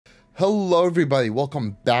Hello everybody,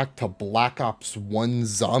 welcome back to Black Ops 1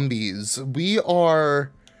 Zombies. We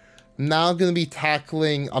are now going to be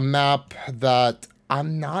tackling a map that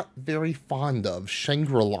I'm not very fond of,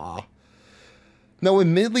 Shangri-La. Now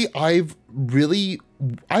admittedly, I've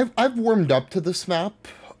warmed up to this map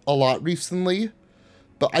a lot recently,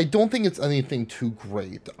 but I don't think it's anything too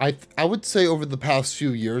great. I would say over the past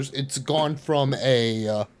few years, it's gone from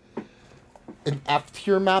an F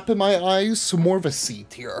tier map in my eyes to more of a C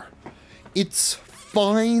tier. It's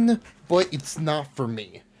fine, but it's not for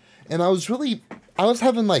me. And I was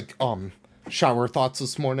having like, shower thoughts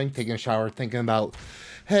this morning, taking a shower, thinking about,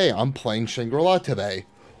 hey, I'm playing Shangri-La today.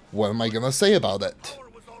 What am I gonna say about it?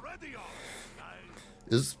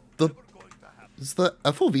 Is the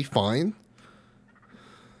FOV fine?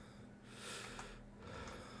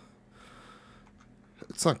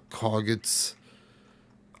 It's not COG,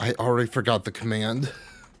 I already forgot the command.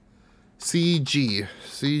 CG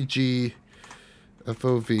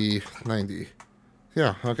FOV 90.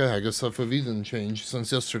 Yeah, okay, I guess FOV didn't change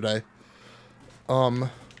since yesterday. So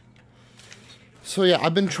yeah,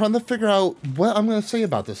 I've been trying to figure out what I'm gonna say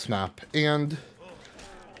about this map, and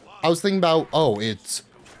I was thinking about, oh, it's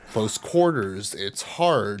close quarters, it's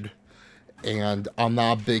hard, and I'm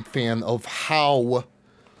not a big fan of how,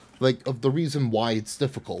 like, of the reason why it's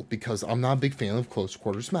difficult, because I'm not a big fan of close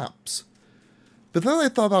quarters maps. But then I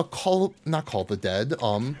thought about not Call the Dead,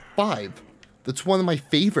 5. That's one of my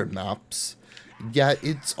favorite maps, yet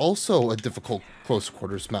it's also a difficult close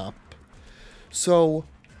quarters map. So,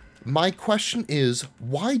 my question is,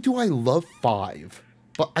 why do I love 5,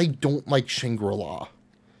 but I don't like Shangri-La?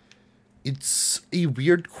 It's a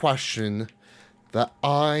weird question that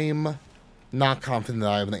I'm not confident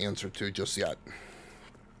that I have an answer to just yet.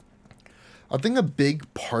 I think a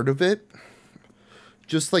big part of it,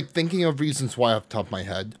 just like thinking of reasons why off the top of my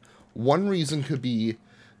head, one reason could be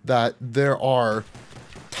that there are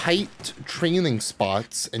tight training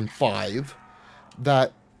spots in 5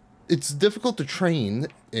 that it's difficult to train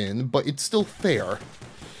in, but it's still fair.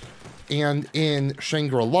 And in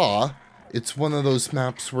Shangri-La, it's one of those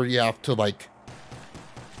maps where you have to, like,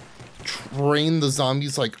 train the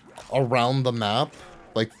zombies, like, around the map,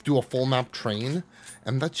 like, do a full map train,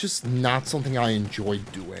 and that's just not something I enjoy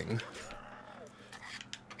doing.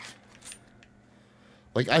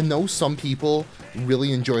 Like, I know some people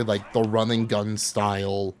really enjoy, like, the run and gun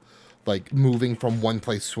style, like, moving from one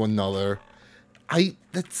place to another.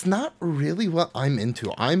 That's not really what I'm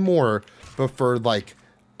into. I more prefer, like,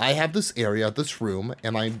 I have this area, this room,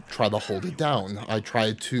 and I try to hold it down. I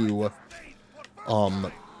try to,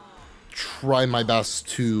 try my best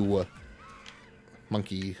to,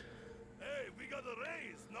 monkey.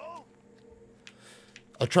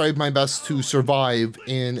 I tried my best to survive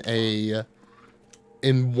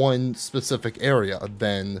in one specific area.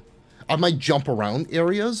 Then I might jump around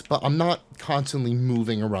areas, but I'm not constantly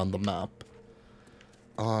moving around the map.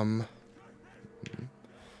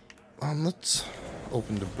 Let's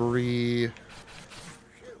open debris.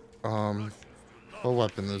 What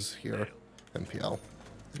weapon is here? MPL.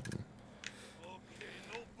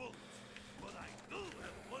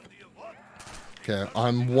 Okay,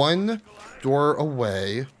 I'm one door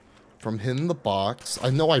away from hitting the box. I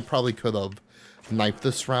know I probably could have knifed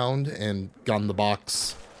this round and gotten the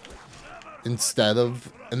box instead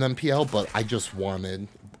of an MPL, but I just wanted...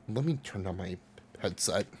 Let me turn down my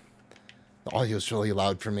headset. The audio is really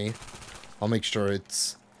loud for me. I'll make sure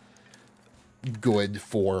it's good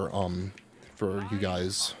for you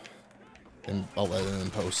guys, and I'll edit it in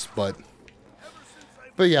post. But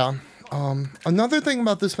yeah, another thing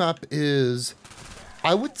about this map is,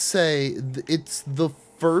 I would say it's the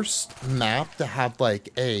first map to have, like,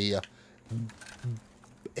 a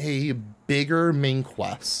bigger main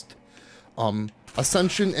quest.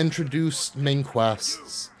 Ascension introduced main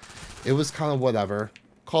quests. It was kind of whatever.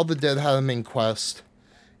 Call the Dead had a main quest.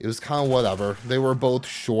 It was kind of whatever. They were both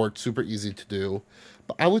short, super easy to do.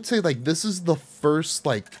 But I would say, like, this is the first,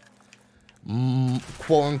 like,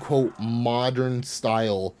 quote-unquote modern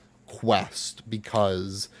style quest,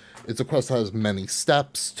 because it's a quest that has many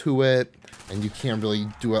steps to it, and you can't really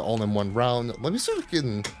do it all in one round. Let me see if we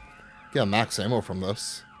can get max ammo from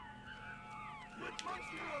this.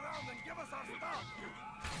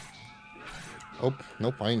 Oh,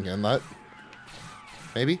 nope, I ain't getting that.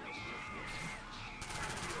 Maybe?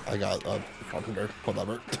 I got a carpenter,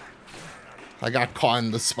 whatever. I got caught in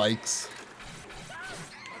the spikes.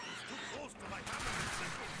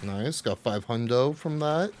 Nice, got 5 hundo from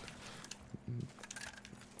that.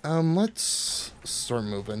 Let's start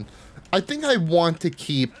moving. I think I want to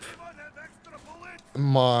keep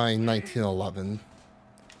my 1911.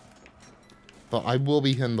 But I will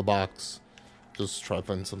be hitting the box. Just try to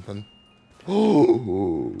find something.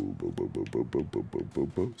 Oh!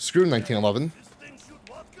 Screw 1911.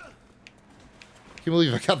 Can't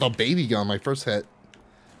believe I got the baby gun my first hit.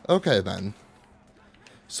 Okay, then.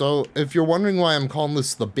 So, if you're wondering why I'm calling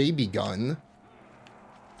this the baby gun,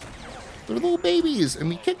 they're little babies, and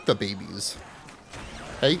we kick the babies.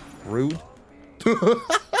 Hey, rude.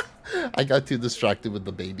 I got too distracted with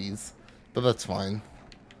the babies, but that's fine.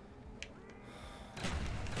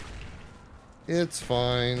 It's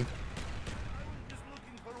fine.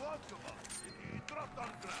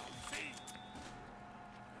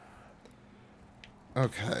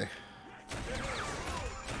 Okay.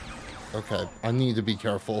 Okay, I need to be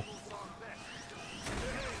careful.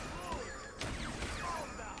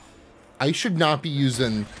 I should not be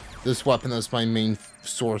using this weapon as my main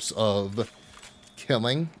source of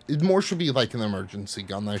killing. It more should be like an emergency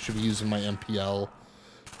gun. I should be using my MPL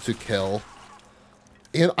to kill.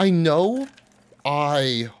 And I know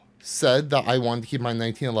I said that I wanted to keep my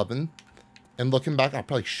 1911. And looking back, I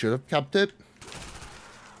probably should have kept it.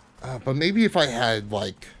 But maybe if I had,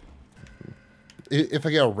 like... If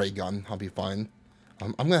I get a ray gun, I'll be fine.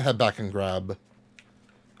 I'm going to head back and grab...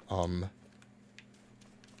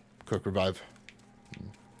 Quick revive.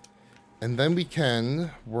 And then we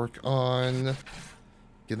can work on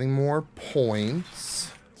getting more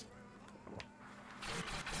points.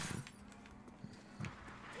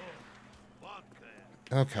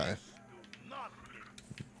 Okay.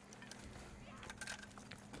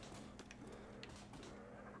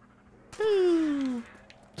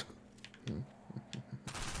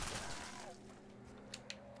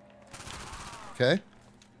 Okay.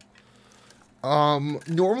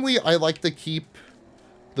 Normally I like to keep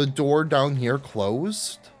the door down here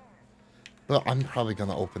closed, but I'm probably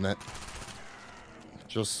gonna open it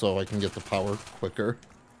just so I can get the power quicker.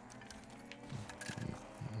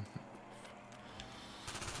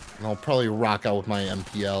 And I'll probably rock out with my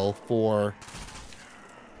MPL for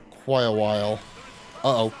quite a while.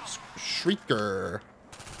 Uh-oh, Shrieker.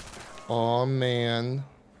 Aw, man.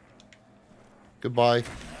 Goodbye.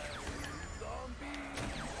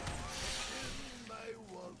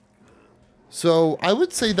 So, I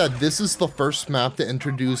would say that this is the first map to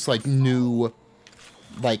introduce, like, new,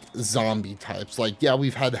 like, zombie types. Like, yeah,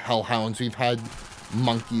 we've had hellhounds, we've had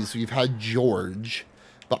monkeys, we've had George.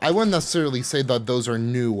 But I wouldn't necessarily say that those are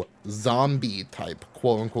new zombie type,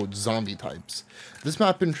 quote-unquote zombie types. This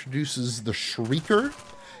map introduces the Shrieker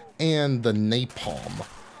and the Napalm.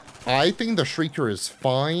 I think the Shrieker is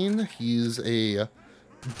fine. He's a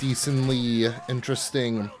decently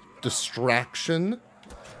interesting distraction.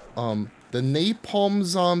 The Napalm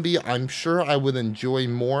zombie, I'm sure I would enjoy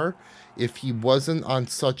more if he wasn't on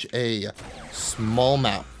such a small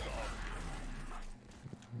map.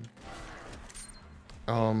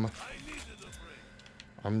 I'm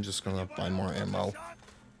just gonna buy more ammo,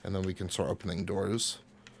 and then we can start opening doors.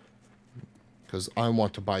 Because I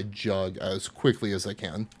want to buy Jug as quickly as I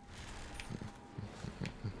can.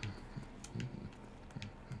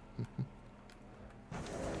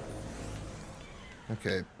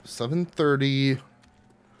 Okay, 7:30.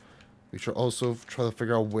 We should also try to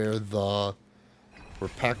figure out where the...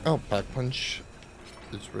 Pack punch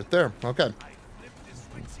is right there. Okay.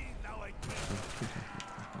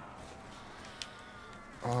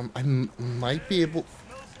 I might be able...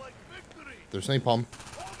 There's napalm.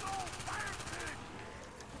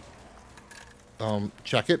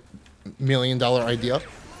 Check it. $1 million idea.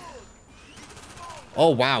 Oh,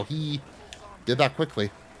 wow. He did that quickly.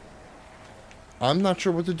 I'm not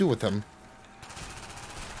sure what to do with him.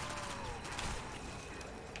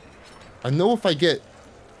 I know if I get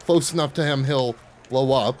close enough to him, he'll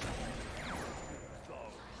blow up.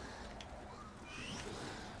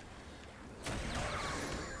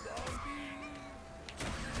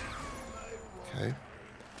 Okay.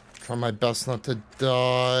 Try my best not to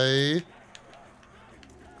die.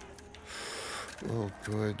 Oh,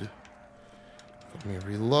 good. Let me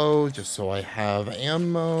reload just so I have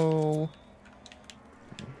ammo.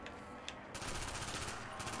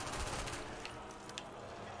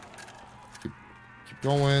 Keep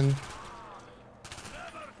going.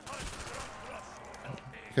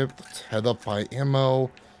 Okay, let's head up by ammo,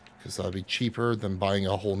 because that'll be cheaper than buying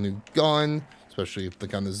a whole new gun, especially if the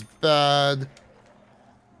gun is bad.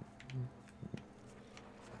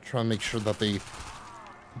 Try to make sure that they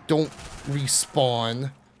don't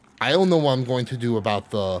respawn. I don't know what I'm going to do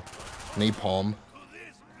about the napalm.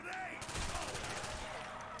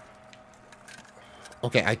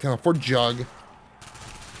 Okay, I can afford Jug.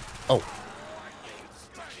 Oh.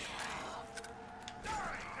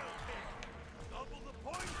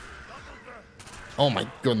 Oh my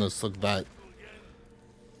goodness, look at that.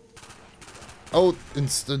 Oh,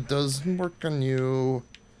 insta doesn't work on you.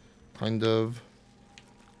 Kind of.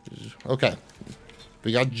 Okay.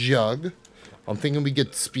 We got Jug. I'm thinking we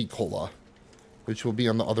get Speed Cola, which will be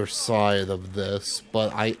on the other side of this,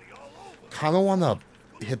 but I kind of want to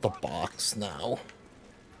hit the box now.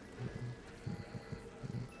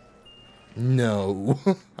 No.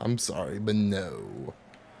 I'm sorry, but no.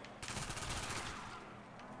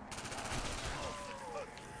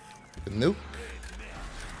 Nope.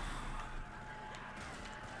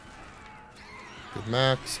 Good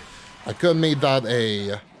max. I could have made that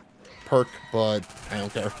a perk, but I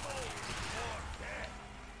don't care.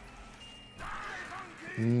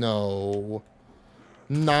 No.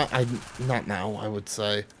 Not now, I would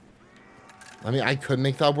say. I mean, I could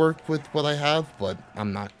make that work with what I have, but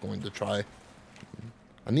I'm not going to try.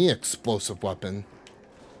 I need an explosive weapon.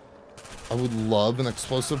 I would love an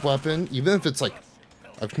explosive weapon, even if it's like...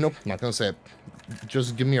 nope, I'm not going to say it.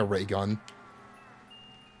 Just give me a ray gun.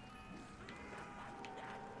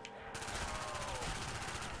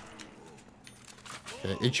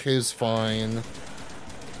 Okay, HK is fine.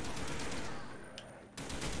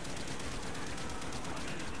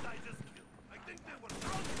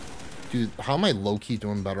 Dude, how am I low-key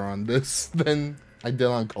doing better on this than I did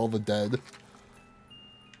on Call of the Dead?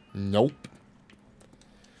 Nope.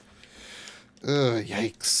 Ugh,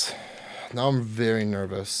 yikes. Now I'm very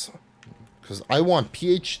nervous. Because I want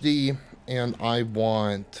PhD and I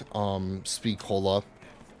want Speed Cola.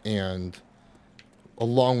 And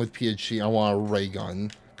along with PhD, I want a ray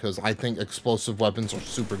gun. Because I think explosive weapons are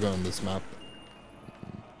super good on this map.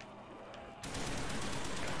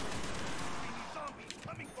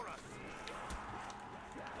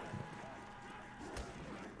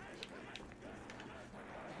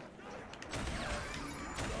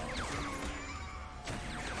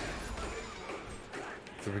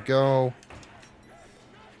 There we go.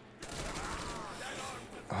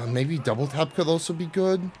 Maybe double tap could also be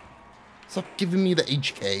good. Stop giving me the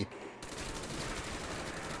HK.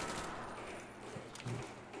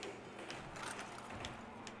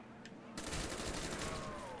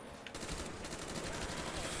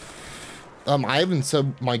 I haven't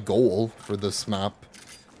said my goal for this map.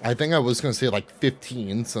 I think I was going to say like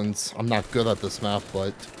 15 since I'm not good at this map,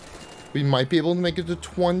 but we might be able to make it to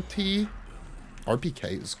 20.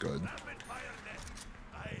 RPK is good.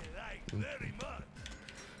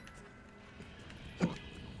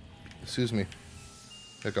 Excuse me.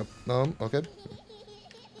 Hiccup. Okay.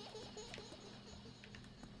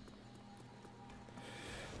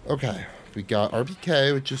 Okay, we got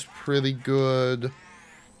RPK, which is pretty good.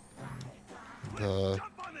 The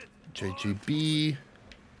JGB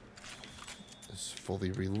is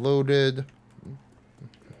fully reloaded.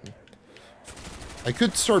 I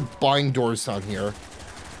could start buying doors down here.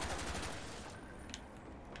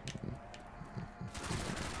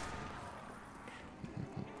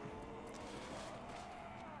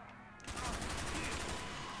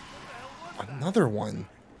 Another one.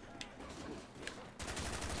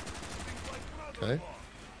 Okay.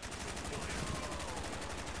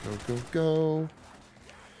 Go.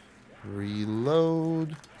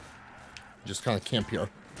 Reload. Just kind of camp here.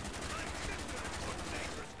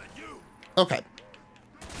 Okay.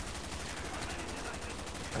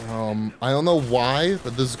 I don't know why,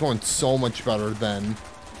 but this is going so much better than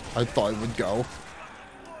I thought it would go.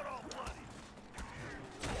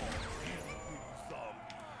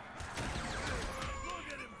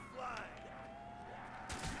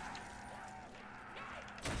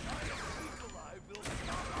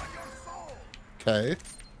 Okay.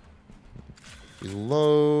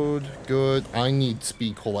 Reload. Good. I need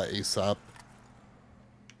Speed Cola ASAP.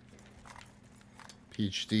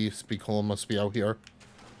 PhD. Speed Cola must be out here.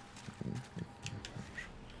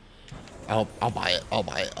 I'll buy it. I'll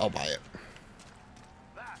buy it.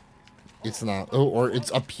 It's not. Oh, or it's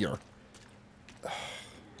up here.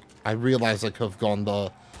 I realized I could have gone the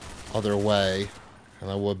other way, and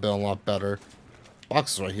I would have been a lot better.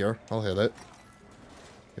 Box is right here. I'll hit it.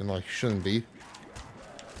 You know, I shouldn't be.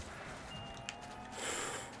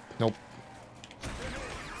 Nope.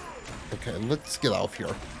 Okay, let's get out of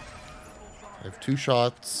here. I have 2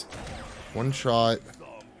 shots. 1 shot.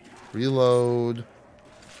 Reload.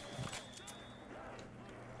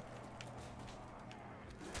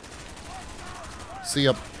 See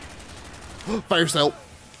ya. Fire sale.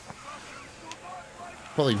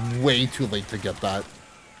 Probably way too late to get that.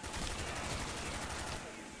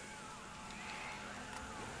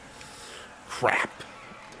 Crap.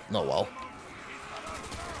 No, well.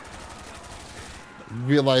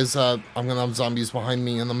 Realize I'm gonna have zombies behind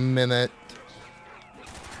me in a minute.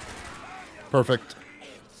 Perfect.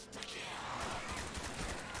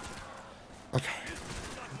 Okay.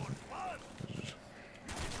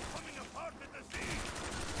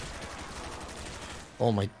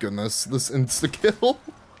 Oh my goodness, this insta-kill.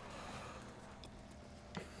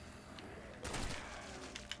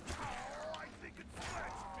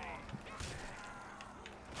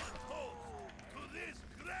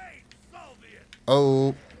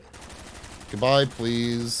 Oh. Goodbye,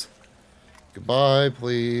 please. Goodbye,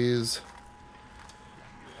 please.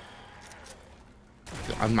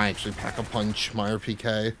 I might actually pack a punch my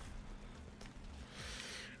RPK.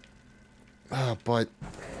 But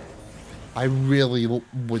I really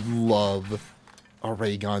would love a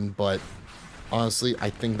ray gun, but honestly, I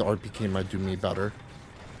think the RPK might do me better.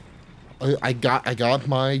 I got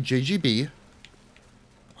my JGB.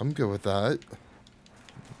 I'm good with that.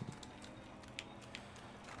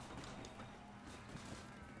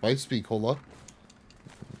 Bye, Speed Cola.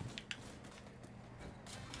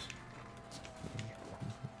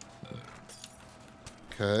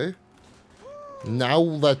 Okay. Now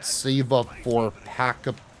let's save up for pack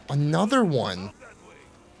up another one.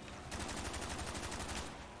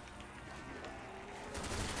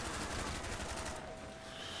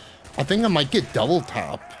 I think I might get double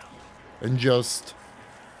tap and just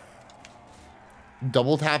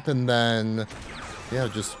double tap and then yeah,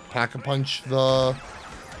 just pack a punch the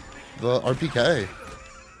RPK.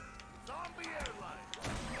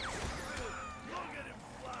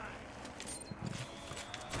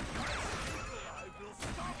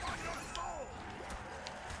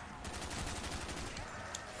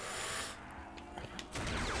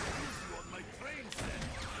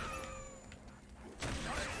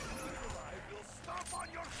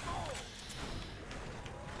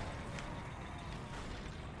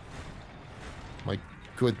 My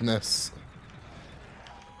goodness.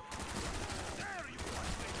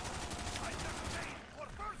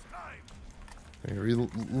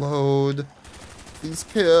 Reload. Please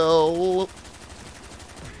kill.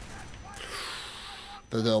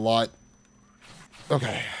 That did a lot.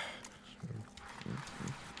 Okay.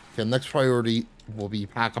 Okay, next priority will be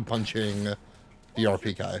pack-a-punching the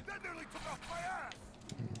RPK.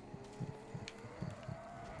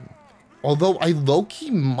 Although I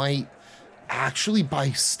low-key might actually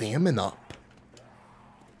buy Stamina Up.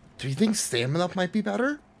 Do you think Stamina Up might be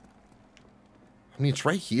better? I mean, it's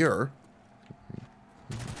right here.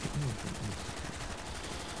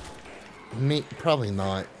 Probably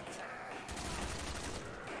not.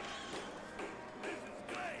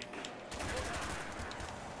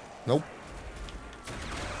 Nope.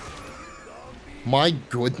 My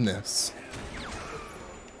goodness.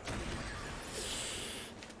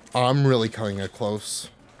 I'm really cutting it close.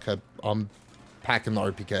 Okay, I'm packing the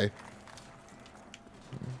RPK.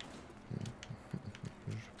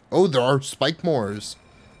 Oh, there are spike mores.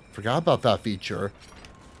 Forgot about that feature.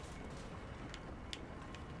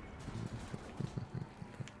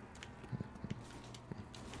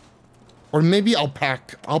 Or maybe I'll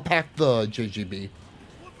pack the JGB.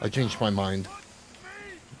 I changed my mind.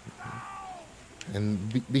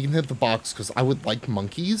 And we can hit the box because I would like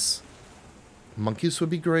monkeys. Monkeys would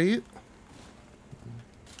be great.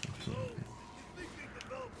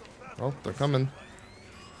 Oh, they're coming.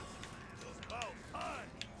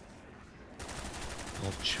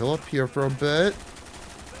 I'll chill up here for a bit.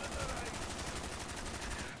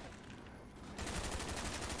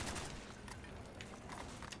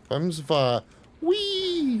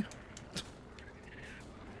 Wee.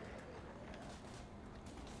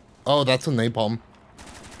 Oh, that's a napalm.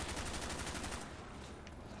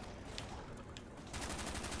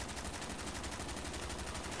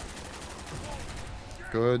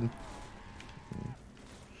 Good.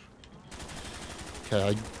 Okay,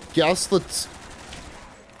 I guess let's...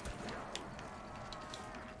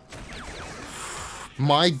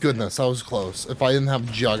 My goodness, that was close. If I didn't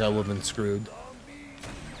have Jug, I would have been screwed.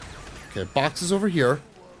 Okay, box is over here.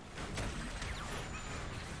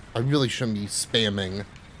 I really shouldn't be spamming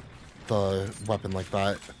the weapon like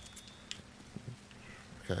that.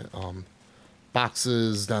 Okay,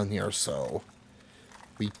 boxes down here, so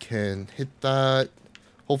we can hit that.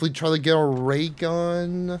 Hopefully try to get a ray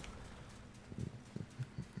gun.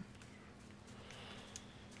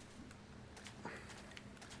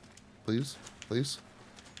 Please, please.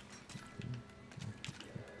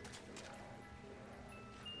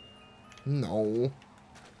 No.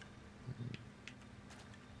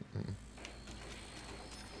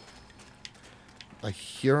 I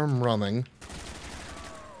hear him running.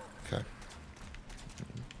 Okay.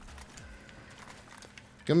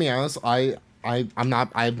 Gonna be honest, I've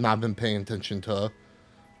not been paying attention to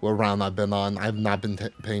what round I've been on. I've not been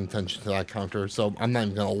paying attention to that counter, so I'm not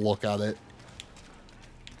even going to look at it.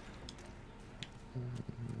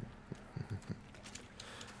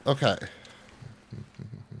 Okay.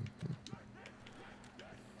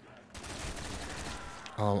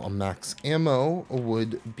 A max ammo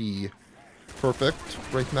would be perfect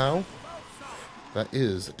right now. That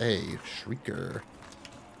is a Shrieker.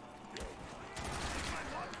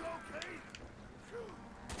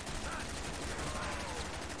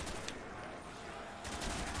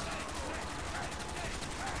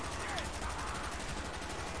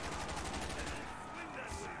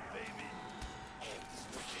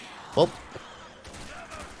 Well,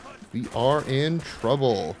 we are in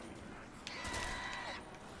trouble.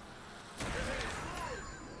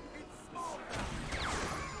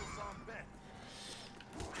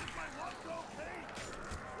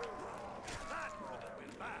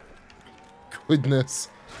 Goodness.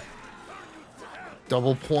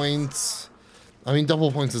 Double points. I mean, double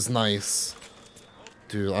points is nice.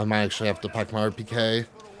 Dude, I might actually have to pack my RPK.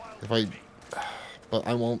 If I... But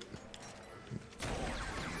I won't.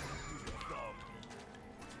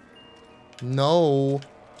 No.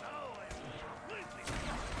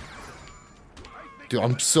 Dude,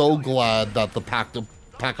 I'm so glad that the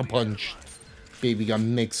Pack-a-Punch baby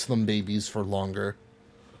gun makes them babies for longer.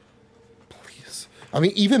 Please. I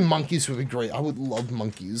mean, even monkeys would be great. I would love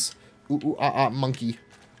monkeys. Ooh, ooh, monkey.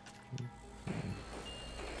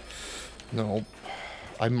 No.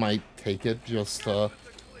 I might take it just,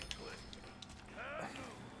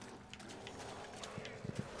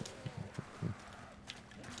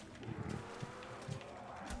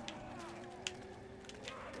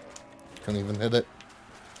 Can't even hit it.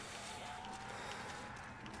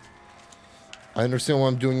 I understand why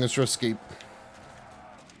I'm doing this for escape.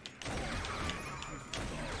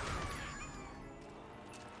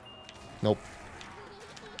 Nope.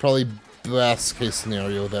 Probably best case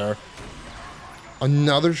scenario there.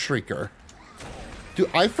 Another Shrieker.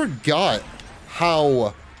 Dude, I forgot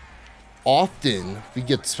how often we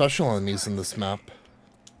get special enemies in this map.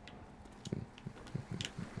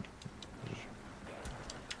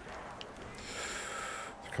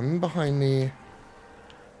 They're coming behind me.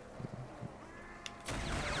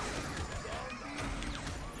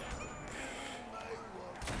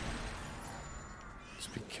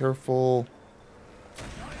 Just be careful.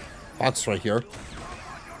 Box right here.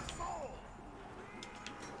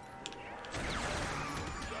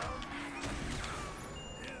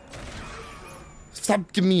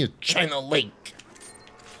 Stop giving me a China Lake.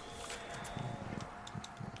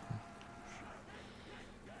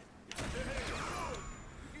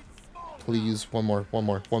 Please, one more.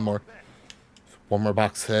 One more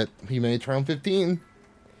box hit. He made it to round 15.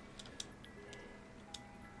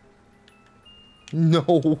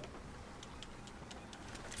 No.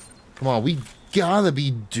 Come on, we gotta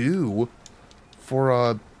be due for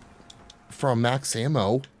a max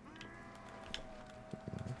ammo.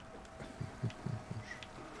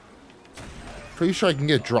 Pretty sure I can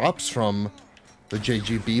get drops from the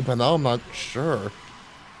JGB, but now I'm not sure.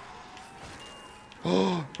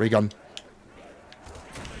 Oh, ray gun.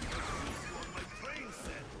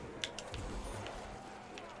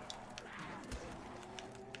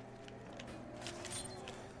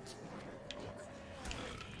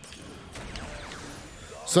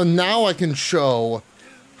 So now I can show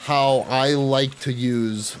how I like to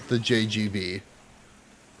use the JGB.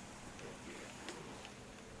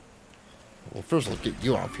 Well, first let's get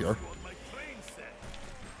you off here.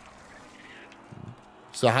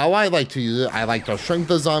 So how I like to use it, I like to shrink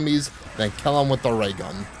the zombies, then kill them with the ray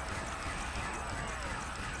gun.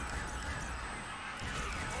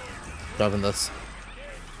 Grabbing this.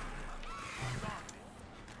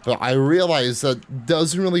 But I realize that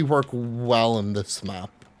doesn't really work well in this map.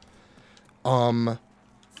 Or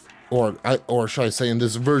should I say in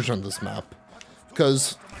this version of this map.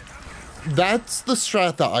 Because that's the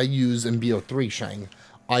strat that I use in BO3 Shang.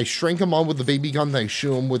 I shrink them on with the baby gun, then I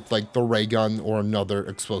shoot them with like the ray gun or another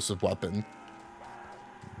explosive weapon.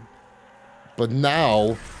 But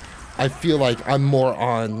now, I feel like I'm more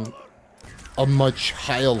on a much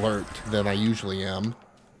high alert than I usually am.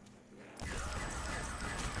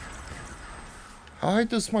 How high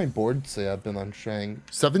does my board say I've been on Shang?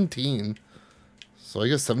 17. So I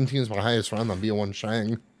guess 17 is my highest round on BO1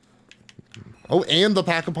 Shang. Oh, and the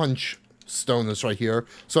Pack-a-Punch stone is right here.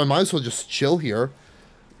 So I might as well just chill here.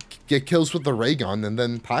 Get kills with the ray gun and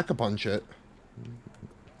then Pack-a-Punch it.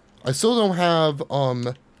 I still don't have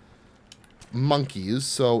monkeys,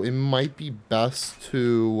 so it might be best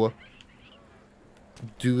to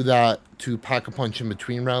do that to Pack-a-Punch in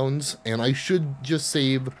between rounds. And I should just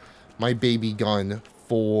save my baby gun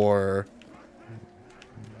for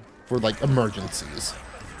like emergencies.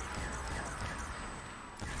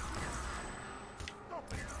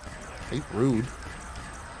 Hey, rude.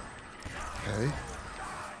 Okay.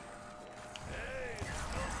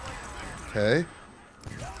 Okay.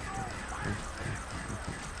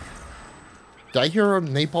 Did I hear a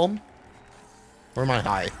napalm? Or am I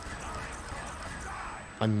high?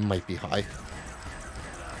 I might be high.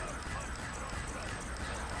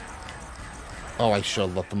 Oh, I should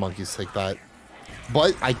have let the monkeys take that.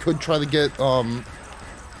 But I could try to get,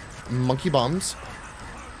 monkey bombs.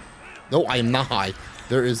 No, I am not high.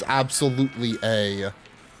 There is absolutely a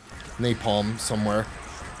napalm somewhere.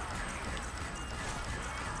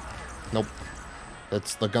 Nope.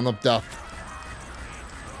 That's the gun of death.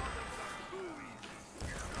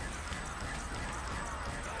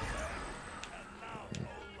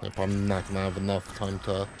 Yep, I'm not gonna have enough time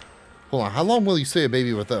to... Hold on, how long will you stay a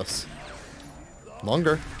baby with this?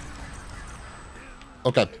 Longer.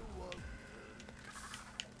 Okay.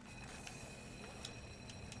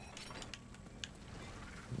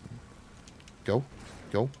 Go.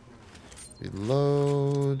 Go.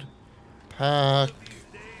 Reload. Pack.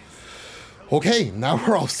 Okay, now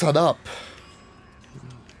we're all set up.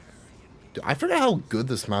 Dude, I forgot how good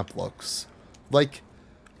this map looks. Like,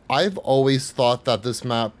 I've always thought that this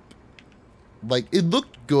map, like, it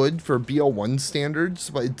looked good for BO1 standards,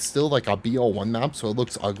 but it's still like a BO1 map, so it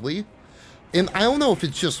looks ugly. And I don't know if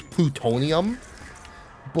it's just plutonium,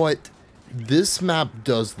 but this map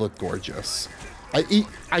does look gorgeous.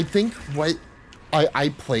 I think what I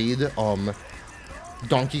played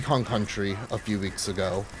Donkey Kong Country a few weeks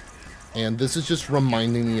ago, and this is just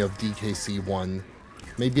reminding me of DKC 1,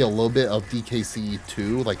 maybe a little bit of DKC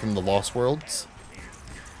 2, like in the Lost Worlds.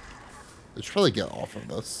 Let's probably get off of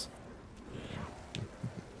this.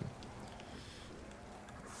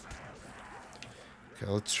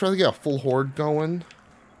 Okay, let's try to get a full horde going.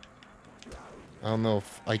 I don't know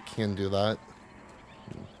if I can do that.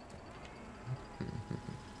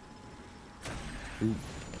 Ooh.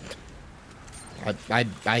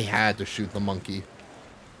 I had to shoot the monkey.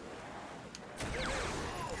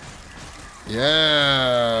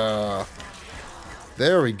 Yeah.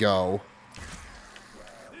 There we go.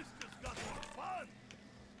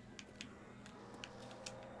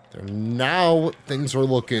 There, now things are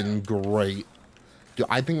looking great. Dude,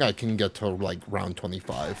 I think I can get to like round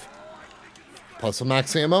 25. Plus a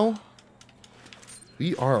max ammo.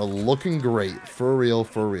 We are looking great. For real,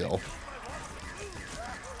 for real.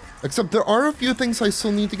 Except there are a few things I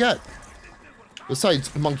still need to get.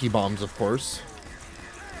 Besides monkey bombs, of course.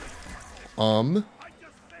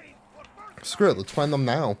 Screw it, let's find them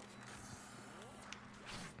now.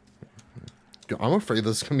 Dude, I'm afraid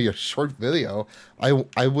this is going to be a short video.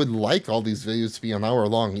 I would like all these videos to be an hour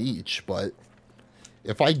long each, but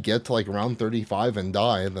if I get to like round 35 and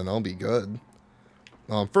die, then I'll be good.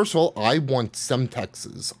 First of all, I want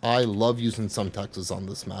Semtexes. I love using Semtexes on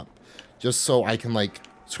this map. Just so I can like...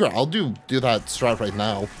 Screw it, I'll do that strat right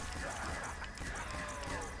now.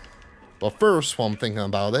 But first, while I'm thinking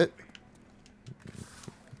about it...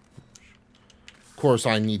 Of course,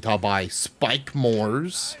 I need to buy spike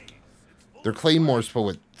mores. They're claymores, but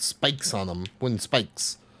with spikes on them. Wooden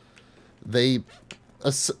spikes. They...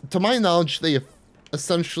 to my knowledge, they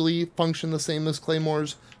essentially function the same as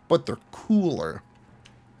claymores, but they're cooler.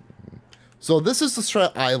 So this is the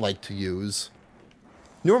strat I like to use.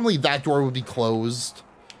 Normally that door would be closed,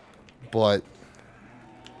 but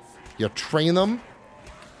you train them,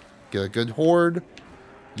 get a good horde,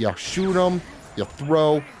 you shoot them, you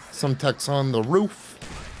throw some techs on the roof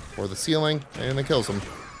or the ceiling, and it kills them.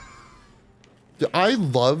 I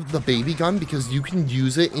love the baby gun because you can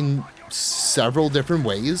use it in several different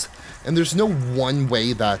ways, and there's no one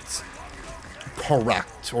way that's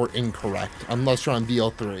correct or incorrect, unless you're on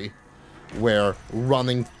BO3, where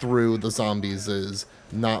running through the zombies is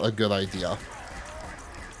not a good idea.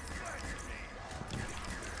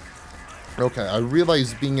 Okay, I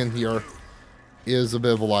realize being in here is a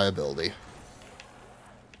bit of a liability.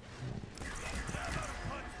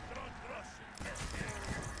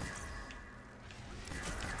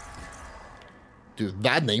 Dude,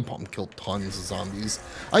 that napalm killed tons of zombies.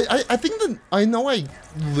 I think that... I know I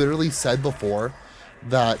literally said before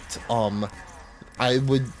that, I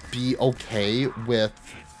would be okay with...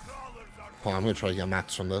 Hold on, I'm gonna try to get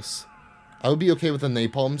max from this. I would be okay with the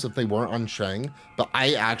napalms if they weren't on Shang, but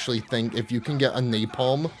I actually think if you can get a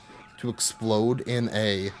napalm to explode in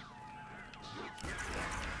a...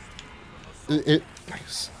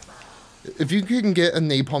 Nice. If you can get a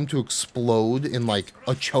napalm to explode in, like,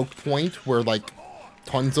 a choke point where, like,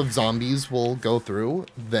 tons of zombies will go through,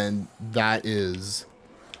 then that is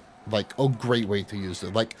like, a great way to use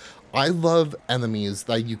it. Like, I love enemies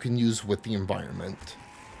that you can use with the environment.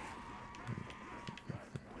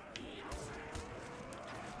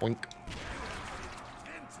 Boink.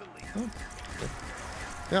 Oh.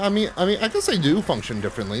 Yeah, I mean, I guess they do function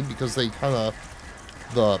differently because they kind of,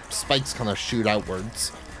 the spikes kind of shoot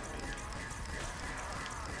outwards.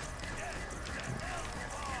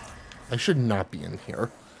 I should not be in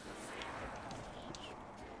here.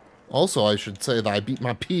 Also, I should say that I beat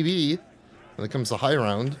my PB when it comes to high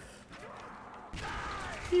round.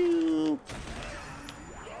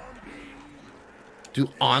 Dude,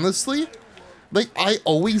 honestly, like, I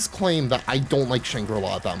always claim that I don't like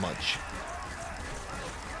Shangri-La that much.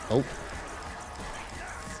 Oh.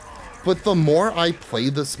 But the more I play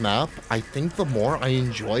this map, I think the more I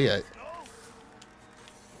enjoy it.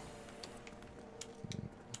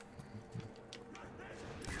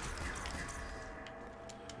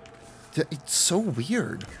 It's so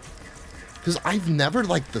weird. Because I've never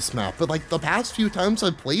liked this map, but like the past few times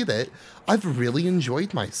I've played it, I've really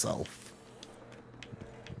enjoyed myself.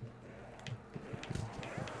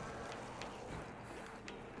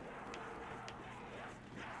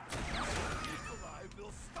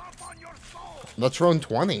 That's round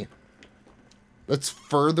 20. That's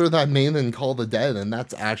further than main and Call the Dead, and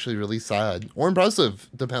that's actually really sad. Or impressive,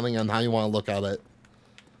 depending on how you want to look at it.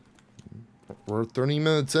 We're 30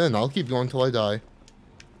 minutes in. I'll keep going till I die.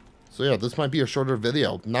 So yeah, this might be a shorter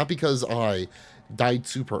video. Not because I died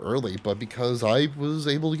super early, but because I was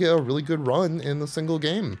able to get a really good run in a single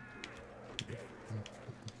game.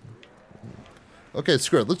 Okay,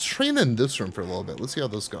 screw it. Let's train in this room for a little bit. Let's see how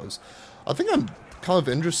this goes. I think I'm kind of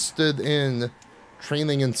interested in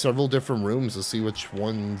training in several different rooms to see which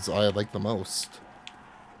ones I like the most.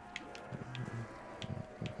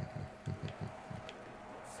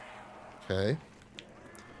 Okay.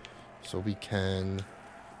 So we can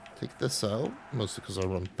take this out, mostly because I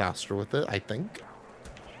run faster with it, I think.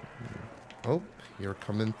 Oh, you're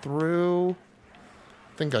coming through.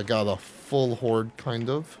 I think I got a full horde, kind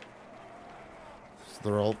of. So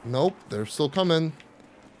they're all... Nope, they're still coming.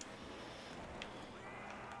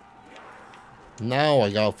 Now I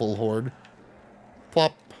got a full horde.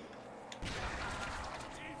 Plop.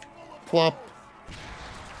 Plop.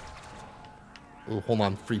 Oh, hold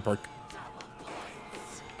on. Free perk.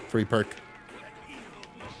 Free perk.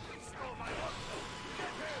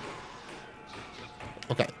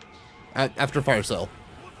 Okay. After fire sale.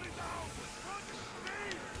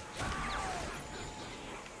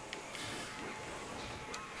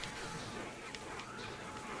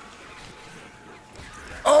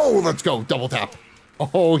 Oh, let's go. Double tap.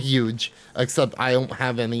 Oh, huge. Except I don't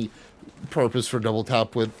have any purpose for double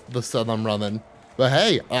tap with the set I'm running. But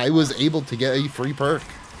hey, I was able to get a free perk.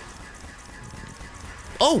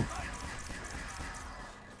 Oh!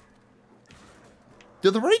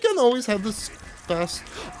 Did the ray gun always have this fast?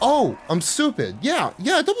 Oh, I'm stupid. Yeah,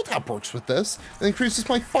 double tap works with this. It increases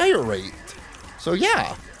my fire rate. So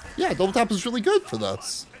yeah, double tap is really good for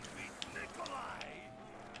this.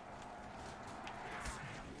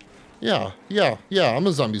 Yeah, I'm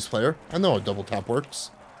a zombies player. I know how double tap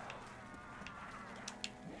works.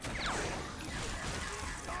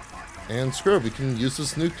 And screw it, we can use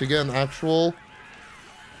this nuke to get an actual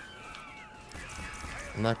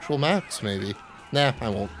max, maybe. Nah, I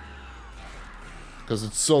won't. Because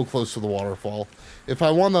it's so close to the waterfall. If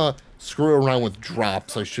I want to screw around with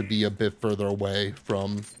drops, I should be a bit further away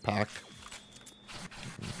from pack.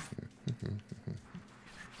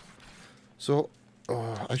 So,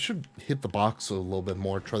 I should hit the box a little bit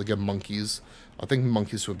more, try to get monkeys. I think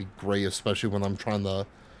monkeys would be great, especially when I'm trying to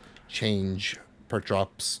change perk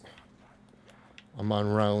drops. I'm on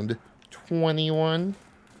round 21.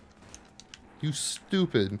 You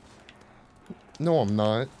stupid. No, I'm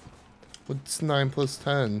not. What's 9 plus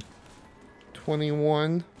 10?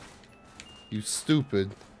 21. You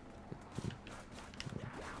stupid.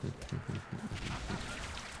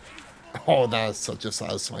 Oh, that is such a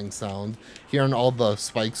satisfying sound. Hearing all the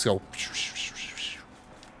spikes go.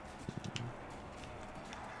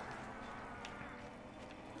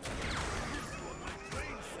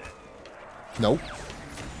 Nope.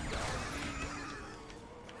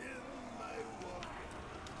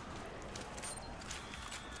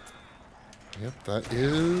 Yep, that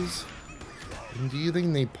is indeed a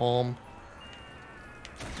napalm.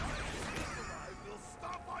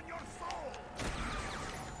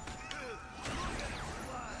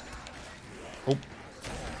 Oh,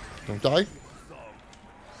 don't die.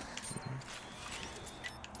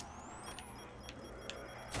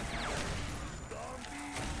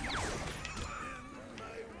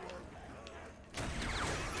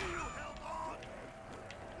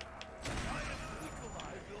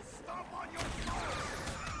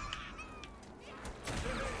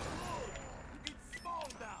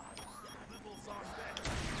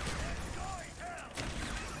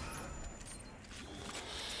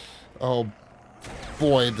 Oh,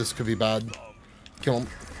 boy, this could be bad. Kill him.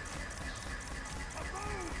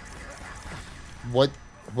 What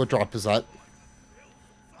drop is that?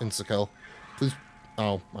 Insta-kill. Please.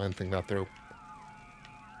 Oh, I didn't think that through.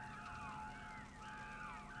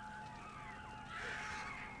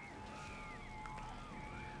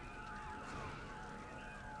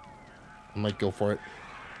 I might go for it.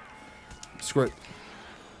 Screw it.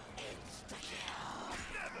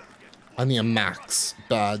 I need a max.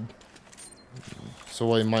 Bad. So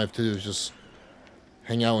what I might have to do is just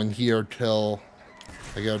hang out in here till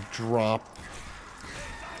I get a drop.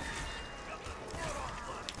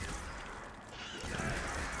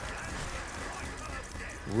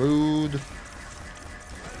 Rude.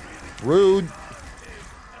 Rude.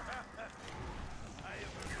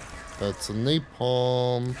 That's a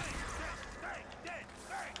napalm.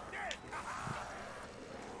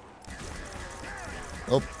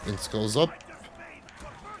 Oh, it goes up.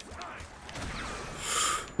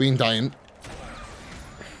 We ain't dying.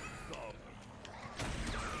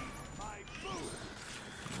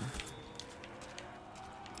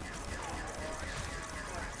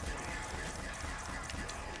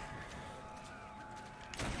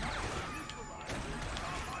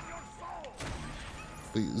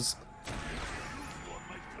 Please.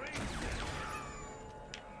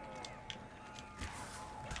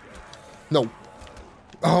 No.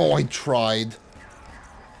 Oh, I tried.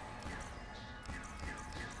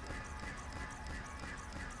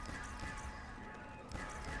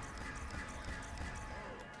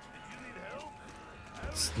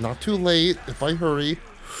 It's not too late if I hurry.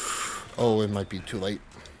 Oh, it might be too late.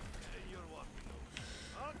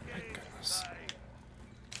 My goodness.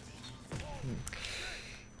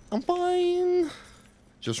 I'm fine.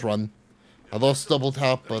 Just run. I lost double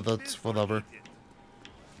tap, but that's whatever.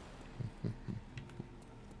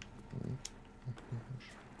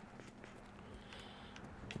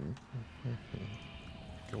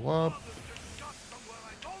 Go up.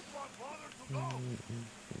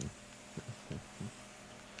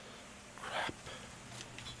 Crap.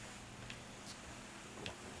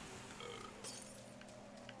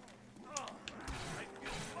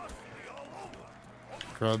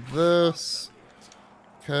 Grab this.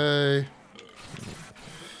 Okay.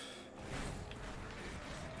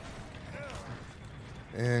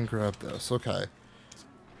 And grab this. Okay.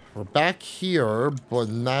 We're back here, but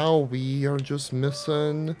now we are just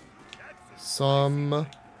missing some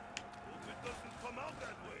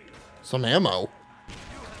ammo.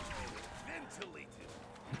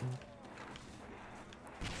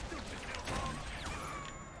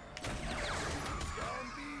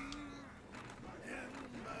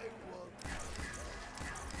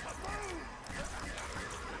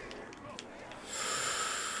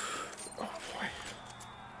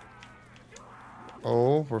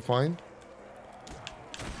 Oh, we're fine.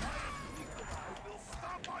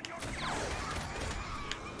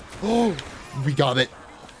 Oh, we got it.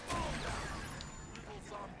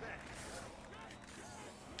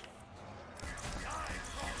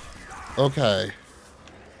 Okay.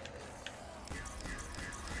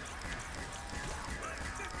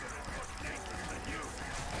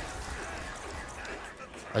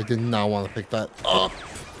 I did not want to pick that up.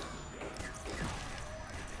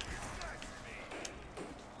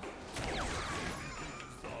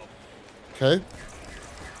 Okay.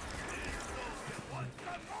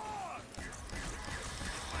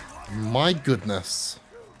 My goodness.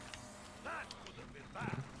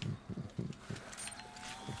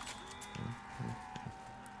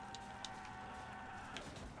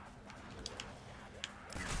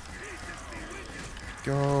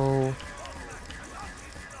 Go.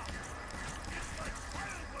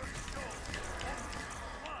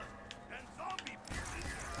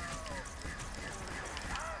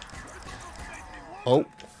 Oh.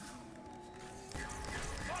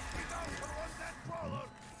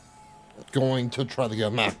 Going to try to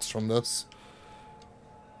get max from this.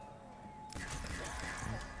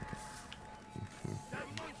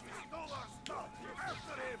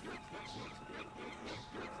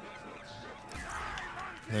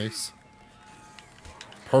 Nice.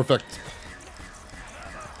 Perfect.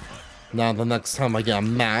 Now the next time I get a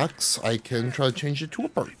max, I can try to change it to a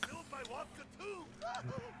perk.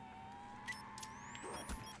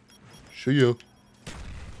 See ya.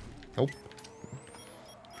 Nope.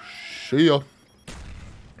 See ya.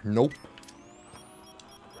 Nope.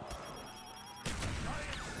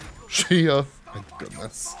 See ya. My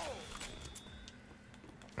goodness.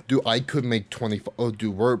 Dude, I could make 25. Oh,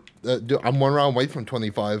 dude, dude, I'm one round away from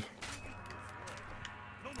 25.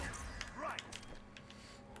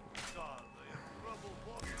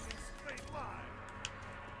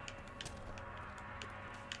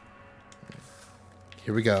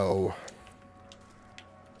 Here we go.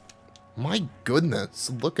 My goodness,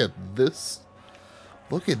 look at this.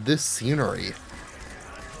 Look at this scenery.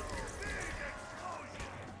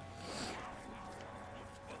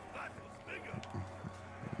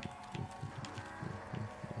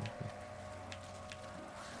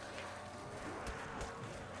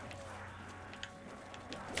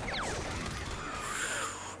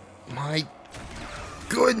 My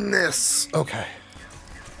goodness. Okay.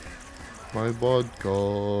 My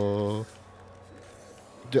vodka.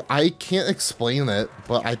 Dude, I can't explain it,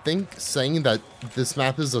 but I think saying that this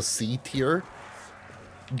map is a C tier,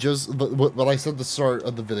 just what I said at the start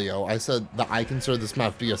of the video, I said that I consider this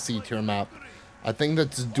map to be a C tier map. I think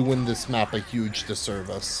that's doing this map a huge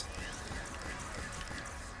disservice.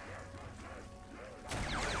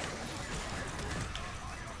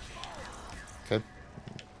 Okay.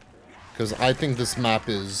 Because I think this map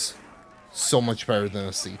is so much better than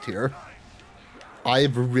a C tier.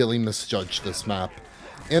 I've really misjudged this map.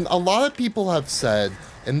 And a lot of people have said,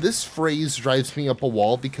 and this phrase drives me up a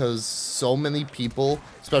wall because so many people,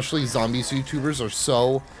 especially zombies YouTubers, are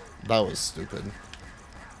so... That was stupid.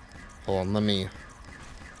 Hold on, let me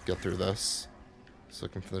get through this so I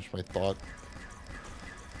can finish my thought.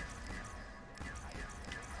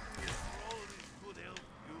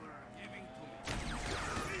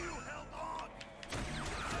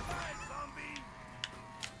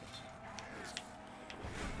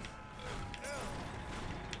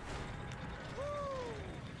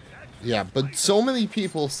 Yeah, but so many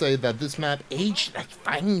people say that this map aged like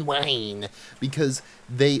fine wine because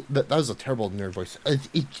that was a terrible nerd voice.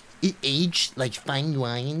 It aged like fine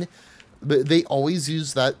wine, but they always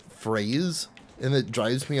use that phrase, and it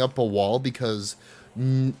drives me up a wall because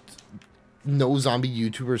no zombie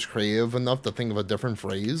YouTuber is creative enough to think of a different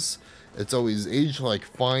phrase. It's always aged like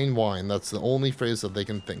fine wine. That's the only phrase that they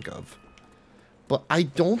can think of. But I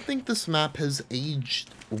don't think this map has aged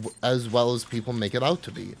as well as people make it out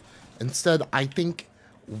to be. Instead, I think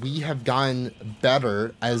we have gotten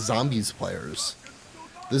better as zombies players.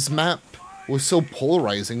 This map was so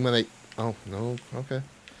polarizing when oh, no, okay.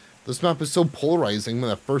 This map was so polarizing when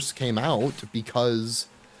it first came out because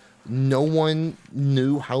no one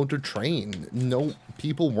knew how to train. No,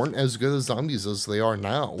 people weren't as good as zombies as they are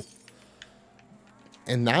now.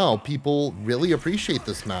 And now people really appreciate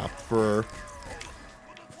this map for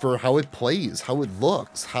how it plays, how it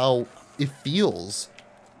looks, how it feels.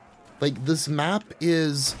 Like, this map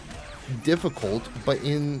is difficult, but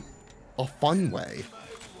in a fun way.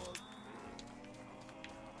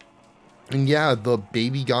 And yeah, the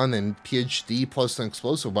baby gun and PhD plus an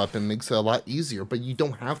explosive weapon makes it a lot easier, but you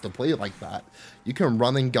don't have to play it like that. You can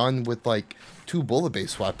run and gun with, like, 2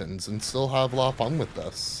 bullet-based weapons and still have a lot of fun with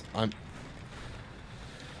this.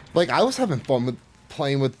 Like, I was having fun with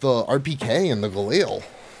playing with the RPK and the Galil.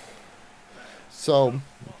 So...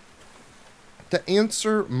 to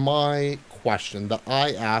answer my question that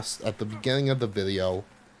I asked at the beginning of the video,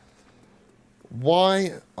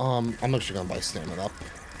 why, I'm actually gonna buy stamina up.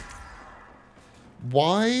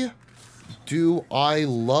 Why do I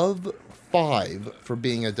love 5 for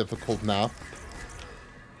being a difficult map,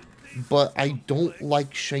 but I don't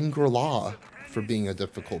like Shangri-La for being a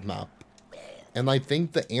difficult map? And I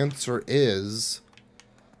think the answer is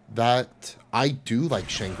that I do like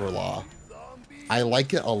Shangri-La. I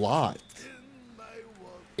like it a lot.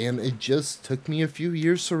 And it just took me a few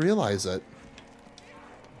years to realize it.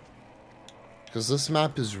 Because this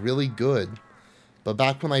map is really good. But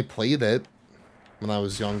back when I played it, when I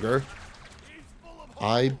was younger,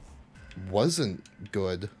 I wasn't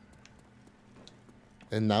good.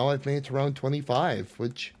 And now I've made it to round 25,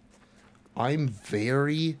 which I'm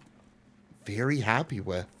very, very happy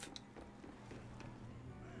with.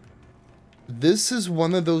 This is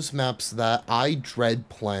one of those maps that I dread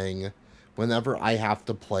playing whenever I have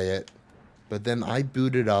to play it, but then I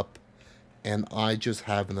boot it up and I just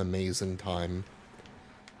have an amazing time.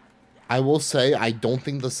 I will say I don't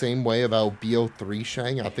think the same way about BO3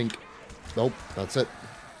 Shang. I think, nope, that's it.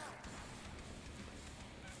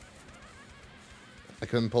 I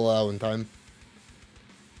couldn't pull it out in time.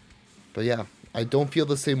 But yeah, I don't feel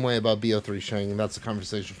the same way about BO3 Shang, and that's a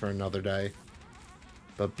conversation for another day.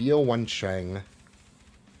 But BO1 Shang,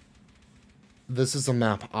 this is a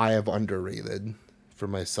map I have underrated for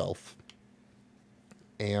myself.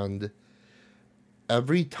 And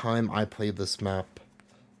every time I play this map,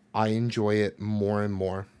 I enjoy it more and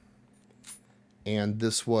more. And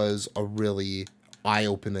this was a really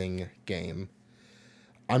eye-opening game.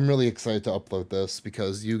 I'm really excited to upload this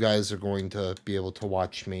because you guys are going to be able to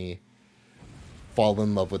watch me fall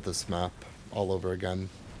in love with this map all over again.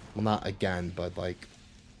 Well, not again, but like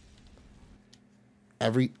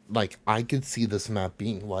I could see this map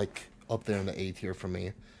being, like, up there in the A tier for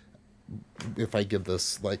me if I give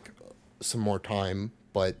this, like, some more time.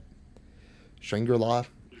 But Shangri-La,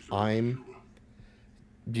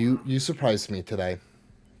 you surprised me today.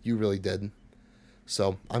 You really did.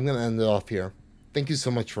 So, I'm going to end it off here. Thank you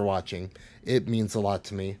so much for watching. It means a lot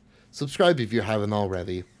to me. Subscribe if you haven't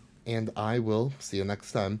already. And I will see you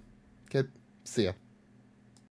next time. Okay, see ya.